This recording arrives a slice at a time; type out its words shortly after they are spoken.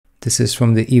This is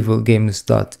from the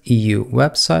evilgames.eu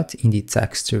website in the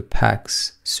texture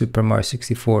packs Super Mario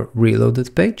 64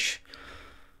 reloaded page.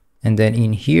 And then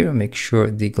in here, make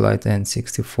sure the Glide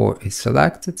N64 is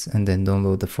selected and then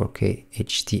download the 4K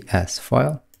HTS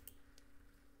file.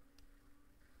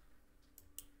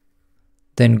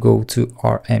 Then go to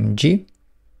RMG,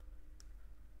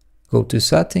 go to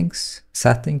settings,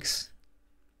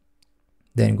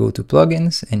 then go to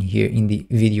plugins, and here in the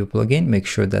video plugin, make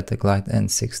sure that the Glide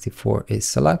N64 is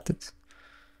selected.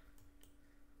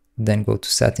 Then go to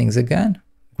settings again,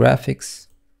 graphics,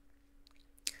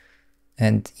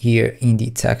 and here in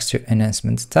the texture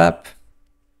enhancement tab,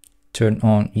 turn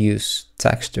on use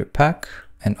texture pack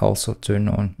and also turn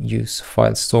on use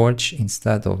file storage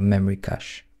instead of memory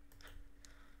cache.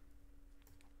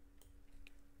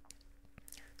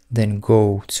 Then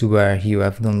go to where you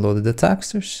have downloaded the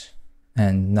textures,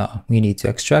 and now we need to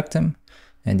extract them.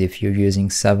 And if you're using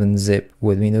 7-zip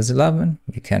with Windows 11,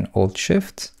 you can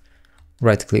Alt-Shift,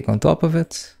 right click on top of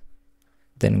it,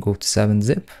 then go to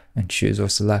 7-zip and choose or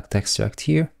select extract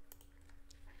here.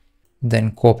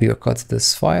 Then copy or cut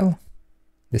this file.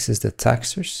 This is the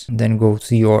textures. Then go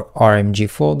to your RMG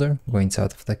folder, go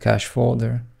inside of the cache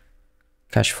folder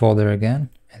again,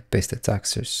 and paste the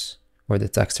textures or the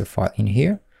texture file in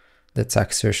here. The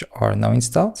textures are now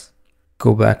installed.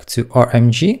 Go back to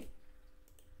RMG,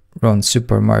 run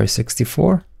Super Mario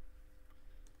 64,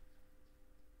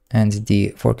 and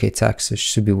the 4K textures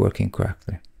should be working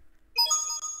correctly.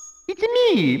 It's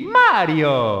me,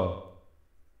 Mario!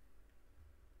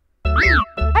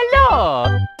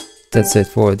 Hello! That's it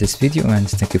for this video, and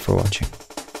thank you for watching.